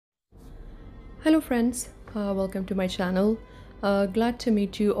Hello friends, welcome to my channel. Glad to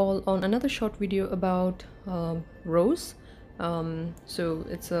meet you all on another short video about rose. So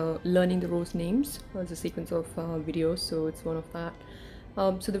it's learning the rose names. It's a sequence of videos, so it's one of that.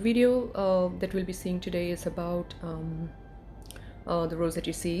 So the video that we'll be seeing today is about the rose that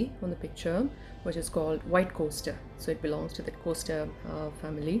you see on the picture, which is called white Koster. So it belongs to the Koster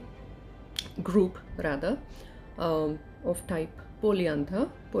family group rather, of type polyantha.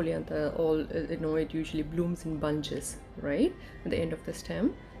 Polyantha, it usually blooms in bunches, right, at the end of the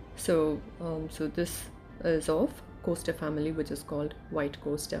stem. So this is of Koster family, which is called white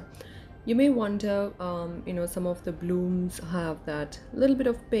Koster. You may wonder, some of the blooms have that little bit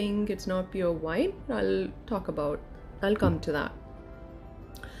of pink. It's not pure white. I'll come to that.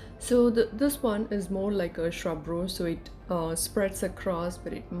 So this one is more like a shrub rose, so it spreads across,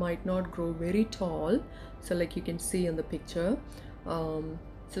 but it might not grow very tall. So like you can see in the picture, so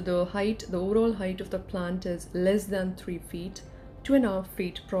the overall height of the plant is less than 3 feet, 2.5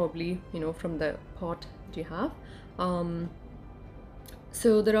 feet probably, from the pot that you have.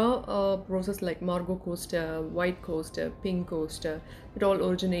 So there are roses like Margot Koster, White Koster, Pink Koster. It all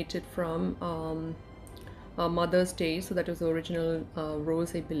originated from Mother's Day, so that was the original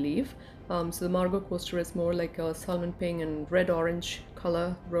rose, I believe. So the Margot Koster is more like a salmon pink and red-orange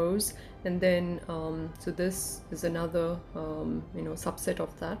color rose, and then so this is another subset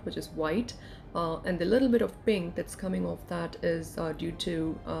of that, which is white, and the little bit of pink that's coming off that is due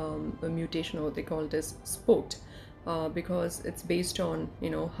to a mutation, or they call it as sport. Because it's based on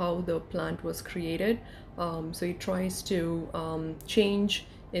how the plant was created, so it tries to change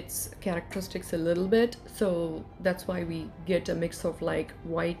its characteristics a little bit, so that's why we get a mix of like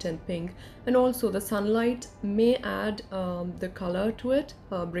white and pink. And also the sunlight may add the color to it,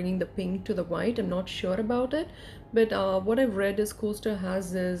 bringing the pink to the white. I'm not sure about it, but what I've read is Koster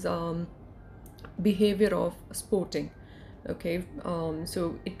has this behavior of sporting. Okay,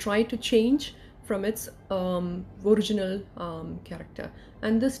 so it tried to change from its original character,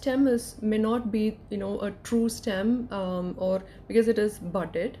 and this stem may not be a true stem, or because it is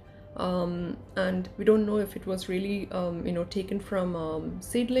budded, and we don't know if it was really taken from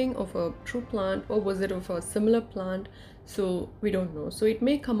seedling of a true plant, or was it of a similar plant. So we don't know, so it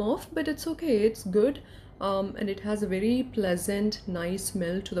may come off, but it's okay, it's good. And it has a very pleasant, nice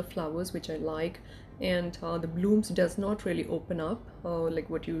smell to the flowers, which I like. And the blooms does not really open up like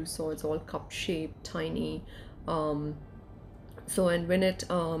what you saw. It's all cup shaped, tiny. So and when it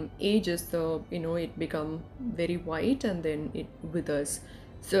ages, it become very white, and then it withers.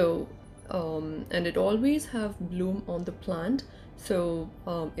 So and it always have bloom on the plant, so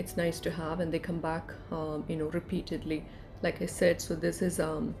it's nice to have, and they come back repeatedly, like I said. So this is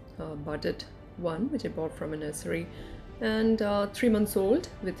a budded one which I bought from a nursery, and 3 months old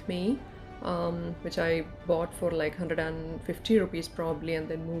with me, which I bought for like 150 rupees probably, and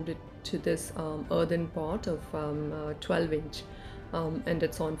then moved it to this earthen pot of 12-inch, and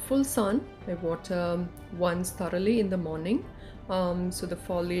it's on full sun. I water once thoroughly in the morning, so the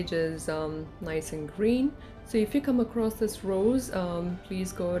foliage is nice and green. So if you come across this rose,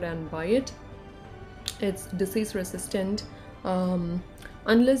 please go ahead and buy it. It's disease resistant,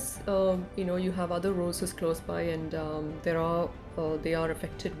 unless you have other roses close by, and they are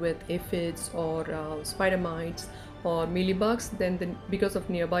affected with aphids or spider mites or mealybugs, then because of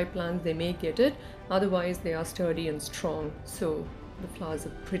nearby plants they may get it. Otherwise they are sturdy and strong, so the flowers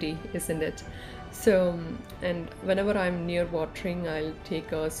are pretty, isn't it? So and whenever I'm near watering, I'll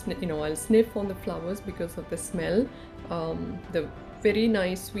take a I'll sniff on the flowers because of the smell, the very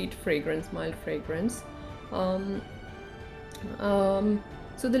nice sweet fragrance, mild fragrance.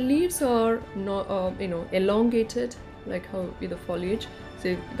 So the leaves are not elongated, like how with the foliage.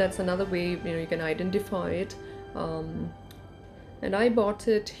 So that's another way you can identify it. And I bought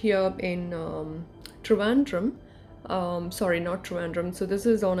it here in Trivandrum. Sorry, not Trivandrum. So this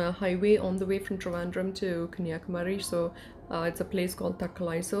is on a highway on the way from Trivandrum to Kanyakumari. So it's a place called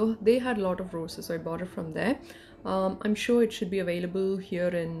Takkalai. So they had a lot of roses, so I bought it from there. I'm sure it should be available here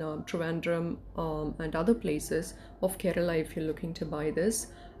in Trivandrum and other places of Kerala if you're looking to buy this.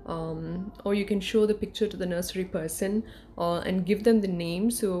 Or you can show the picture to the nursery person and give them the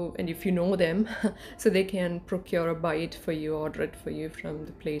name, so, and if you know them, so they can procure or buy it for you, order it for you from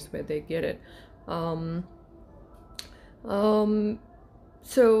the place where they get it.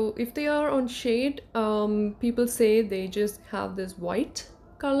 So if they are on shade, people say they just have this white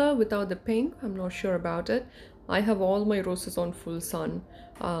color without the pink. I'm not sure about it. I have all my roses on full sun.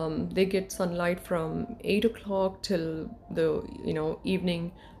 They get sunlight from 8 o'clock till the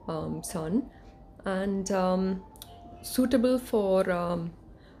evening sun, and suitable for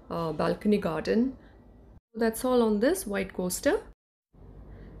balcony garden. That's all on this white coaster.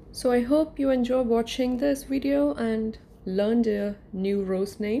 So I hope you enjoy watching this video and learned a new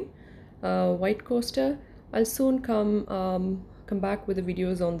rose name, white coaster. I'll soon come back with the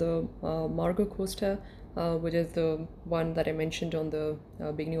videos on the Margot coaster, which is the one that I mentioned on the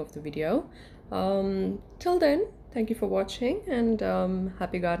beginning of the video. Till then, thank you for watching, and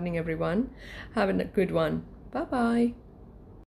happy gardening everyone. Have a good one. Bye bye.